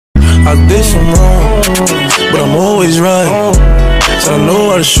I did some wrong, but I'm always right. So I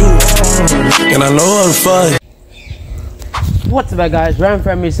know how to shoot, and I know how to fight. What's up guys, Ram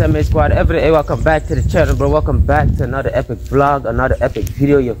Family SMA Squad, every day. Welcome back to the channel, bro. Welcome back to another epic vlog, another epic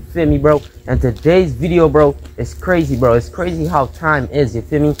video, you feel me, bro? And today's video, bro, is crazy, bro. It's crazy how time is, you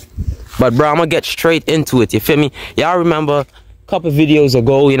feel me? But bro, I'm gonna get straight into it, you feel me? Y'all remember a couple videos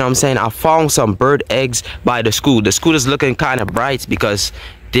ago, you know what I'm saying, I found some bird eggs by the school. The school is looking kind of bright because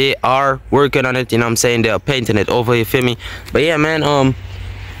they are working on it, you know what I'm saying? They're painting it over, you feel me? But yeah, man,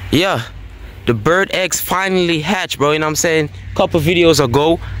 yeah, the bird eggs finally hatched, bro, you know what I'm saying? Couple videos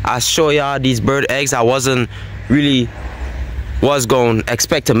ago I show y'all these bird eggs. I wasn't really gonna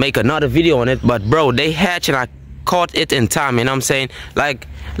expect to make another video on it, but bro, they hatched and I caught it in time, you know what I'm saying?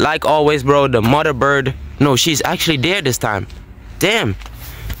 Like always, bro, the mother bird, no, she's actually there this time. Damn,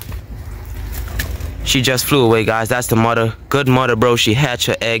 she just flew away, guys. That's the mother. Good mother, bro. She hatched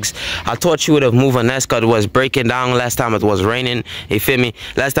her eggs. I thought she would have moved her nest because it was breaking down last time it was raining. You feel me?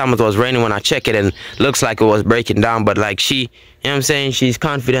 Last time it was raining when I check it and looks like it was breaking down. But like she, you know what I'm saying? She's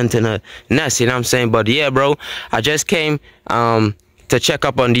confident in her nest, you know what I'm saying? But yeah, bro, I just came to check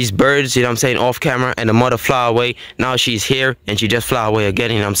up on these birds, you know what I'm saying, off camera, and the mother fly away. Now she's here and she just fly away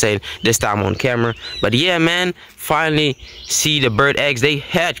again, you know what I'm saying, this time on camera. But yeah, man, finally see the bird eggs. They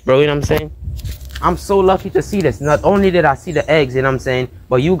hatch, bro, you know what I'm saying? I'm so lucky to see this. Not only did I see the eggs, you know what I'm saying,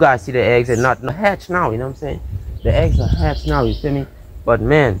 but you guys see the eggs and not hatch now, you know what I'm saying? The eggs are hatched now, you feel me? But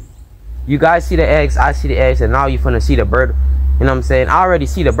man, you guys see the eggs, I see the eggs, and now you're finna see the bird, you know what I'm saying? I already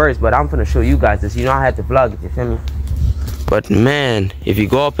see the birds, but I'm finna show you guys this. You know, I had to vlog it, you feel me? But man, if you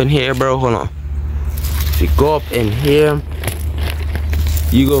go up in here, bro, hold on. If you go up in here,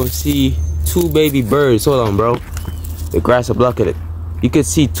 you gonna see two baby birds. Hold on, bro. The grass will block it. You can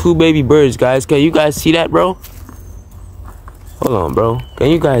see two baby birds, guys. Can you guys see that, bro? Hold on, bro. Can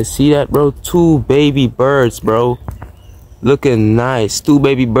you guys see that, bro? Two baby birds, bro. Looking nice. Two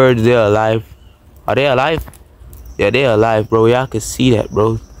baby birds. They're alive. Are they alive? Yeah, they're alive, bro. Y'all can see that,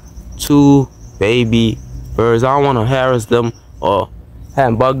 bro. Two baby birds. I don't want to harass them or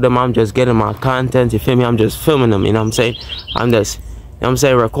bug them. I'm just getting my content. You feel me? I'm just filming them. You know what I'm saying? I'm just, you know what I'm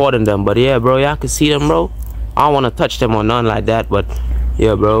saying, recording them. But yeah, bro, y'all can see them, bro. I don't want to touch them or nothing like that, but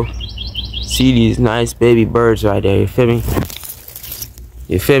yeah, bro, see these nice baby birds right there, you feel me?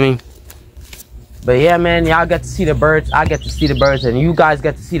 You feel me? But yeah, man, y'all get to see the birds, I get to see the birds, and you guys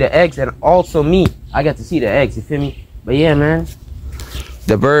get to see the eggs, and also me, I get to see the eggs, you feel me? But yeah, man,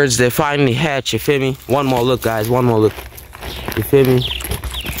 the birds, they finally hatch, you feel me? One more look, guys, one more look, you feel me?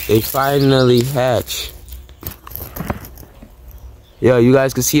 They finally hatch. Yo, you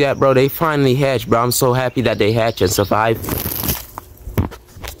guys can see that, bro. They finally hatched, bro. I'm so happy that they hatched and survived.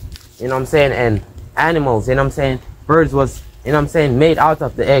 You know what I'm saying? And animals, you know what I'm saying? Birds was, you know what I'm saying, made out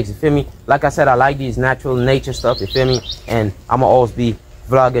of the eggs, you feel me? Like I said, I like these natural nature stuff, you feel me? And I'ma always be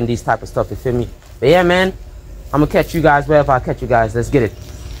vlogging these type of stuff, you feel me? But yeah, man, I'ma catch you guys wherever I catch you guys. Let's get it.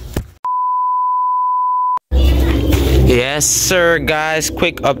 Yes, sir, guys.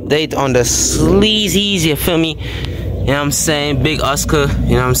 Quick update on the sleazies, you feel me? You know what I'm saying? Big Oscar,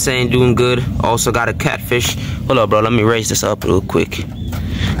 you know what I'm saying, doing good. Also got a catfish. Hold up, bro, let me raise this up real quick.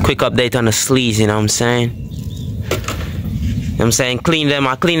 Quick update on the sleeves, you know what I'm saying? You know what I'm saying? Clean them.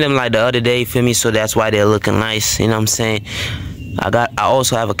 I cleaned them like the other day, you feel me? So that's why they're looking nice, you know what I'm saying? I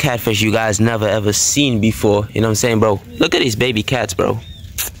also have a catfish you guys never ever seen before, you know what I'm saying, bro? Look at these baby cats, bro.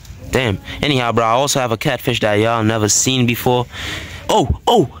 Damn. Anyhow, bro, I also have a catfish that y'all never seen before.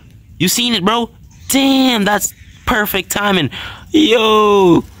 Oh, you seen it, bro? Damn, that's perfect timing.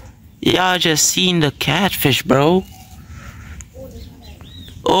 Yo, y'all just seen the catfish, bro.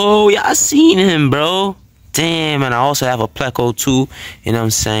 Oh, y'all seen him, bro. Damn, and I also have a pleco too, you know what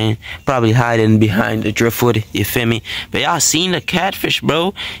I'm saying? Probably hiding behind the driftwood, you feel me? But y'all seen the catfish,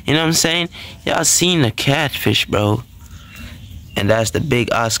 bro. You know what I'm saying? Y'all seen the catfish, bro. And that's the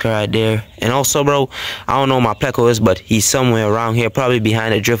big Oscar right there. And also, bro, I don't know where my pleco is, but he's somewhere around here, probably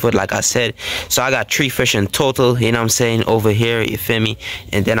behind the driftwood, like I said. So I got 3 fish in total, you know what I'm saying, over here, you feel me?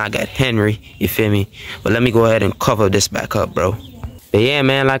 And then I got Henry, you feel me? But let me go ahead and cover this back up, bro. But yeah,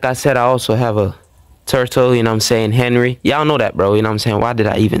 man, like I said, I also have a turtle, you know what I'm saying, Henry. Y'all know that, bro, you know what I'm saying? Why did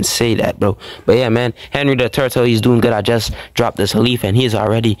I even say that, bro? But yeah, man, Henry the turtle, he's doing good. I just dropped this leaf and he's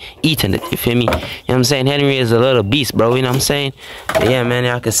already eating it, you feel me? You know what I'm saying? Henry is a little beast, bro, you know what I'm saying? But yeah, man,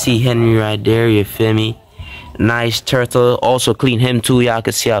 y'all can see Henry right there, you feel me? Nice turtle. Also clean him too. Y'all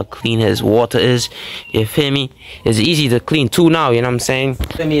can see how clean his water is, you feel me? It's easy to clean too now, you know what I'm saying? You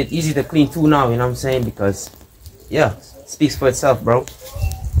feel me? It's easy to clean too now, you know what I'm saying? Because yeah, it speaks for itself, bro.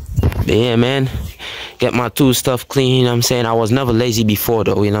 But yeah, man. Get my tool stuff clean, you know what I'm saying? I was never lazy before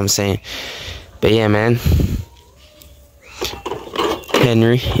though, you know what I'm saying? But yeah, man.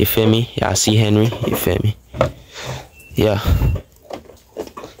 Henry, you feel me? Y'all see Henry, you feel me? Yeah.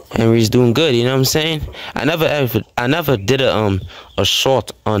 Henry's doing good, you know what I'm saying? I never did a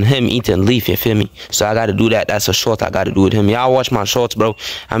short on him eating leaf, you feel me? So I gotta do that. That's a short I gotta do with him. Y'all watch my shorts, bro.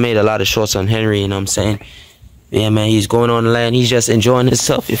 I made a lot of shorts on Henry, you know what I'm saying? Yeah, man, he's going on the land. He's just enjoying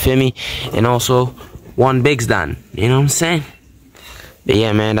himself, you feel me? And also, one big's done, you know what I'm saying? But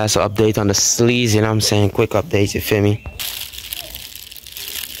yeah, man, that's an update on the sleeves, you know what I'm saying? Quick update, you feel me?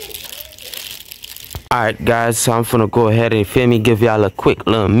 Alright, guys, so I'm finna go ahead and, you feel me, give y'all a quick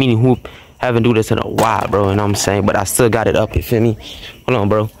little mini hoop. Haven't do this in a while, bro, you know what I'm saying? But I still got it up, you feel me? Hold on,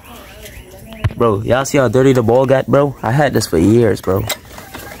 bro. Bro, y'all see how dirty the ball got, bro? I had this for years, bro.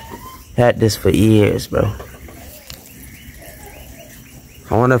 Had this for years, bro.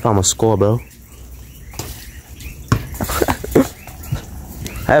 I wonder if I'm gonna score, bro.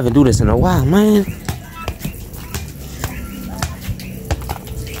 I haven't do this in a while, man.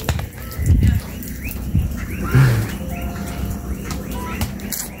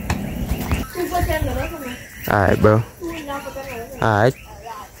 Alright, bro. Alright.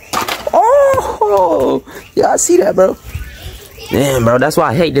 Oh! Yeah, I see that, bro. Damn, bro. That's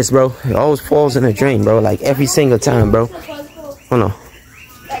why I hate this, bro. It always falls in the drain, bro. Like, every single time, bro. Hold on.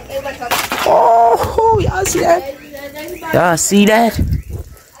 Oh! Y'all see that? Y'all see that?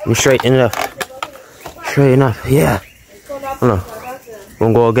 I'm straighten it up. Straighten up. Yeah. Hold on.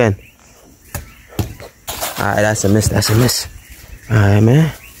 Gonna go again. Alright, that's a miss. That's a miss. Alright,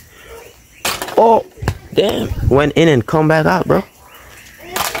 man. Oh! Damn, went in and come back out, bro.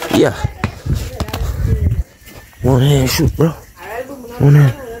 Yeah. One hand shoot, bro. One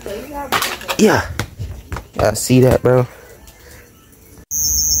hand. Yeah. I see that, bro.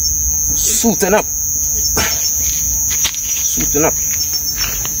 Suiting up. Suiting up.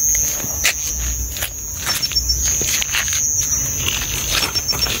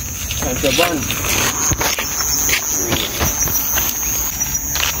 That's the bun.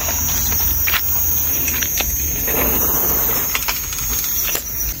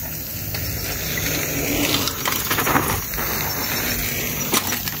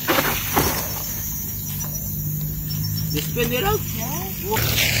 Spin it out.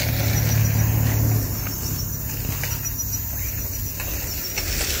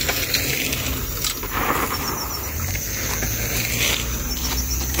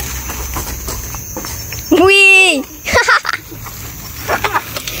 Wee!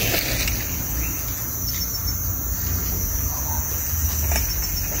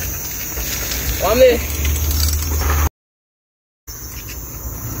 Come there.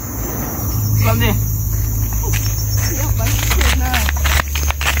 Come there.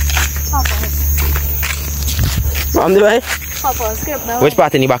 Come there. Which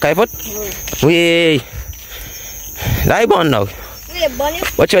part in the back of your foot? Wee. Lie bun now.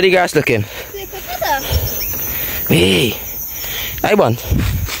 Watch how the grass looking. Wee. Lie bun.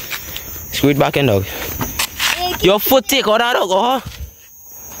 Screw it back in dog. Your foot take out that dog, huh?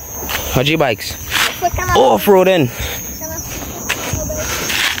 How's your bikes? Off-roading.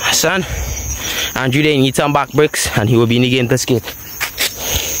 Son, Andrew they need some back bricks and he will be in the game to skate.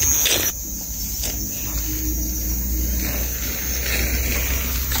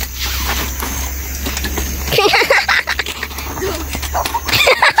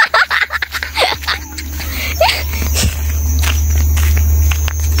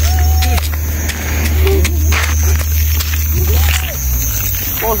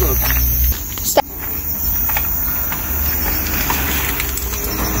 Stop.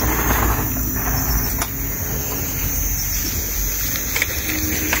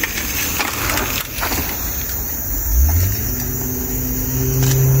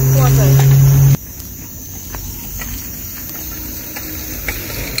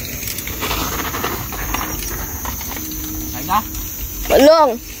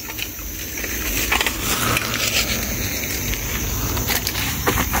 Long.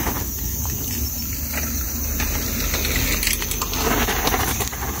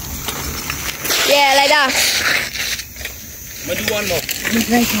 Yeah, like that. I'm gonna do one more.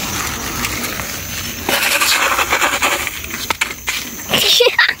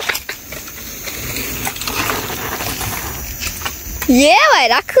 Yeah, vậy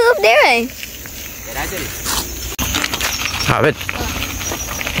đã cướp đấy rồi. Have it.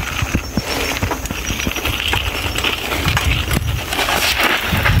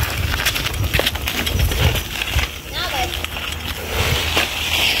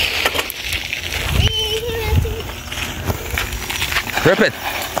 Rip it.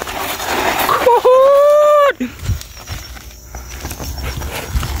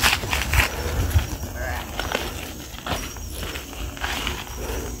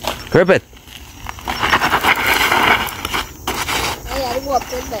 Rip it. Yeah, the walk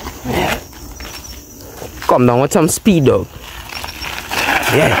good there. Come down with some speed, dog.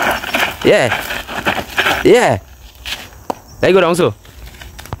 Yeah. Yeah. Yeah. Let go down, so.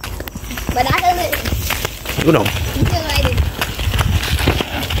 But that doesn't. Go down. You feel like it.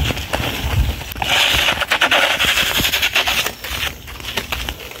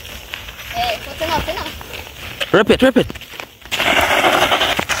 Hey, what's enough? Rip it, rip it.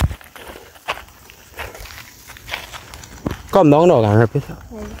 Come down, dog, and rip it.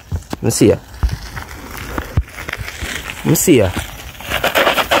 Let me see ya. Let me see ya.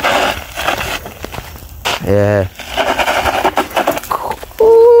 Yeah.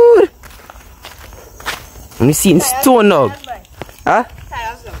 Good. Let me see in stone, dog. Huh?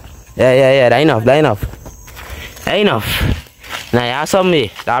 Yeah. That enough. That enough. Now, you have some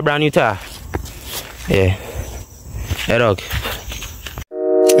me. That brand new tire. Yeah. Yeah, dog.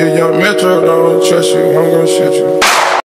 You young Metro, don't trust you, I'm gonna shoot you.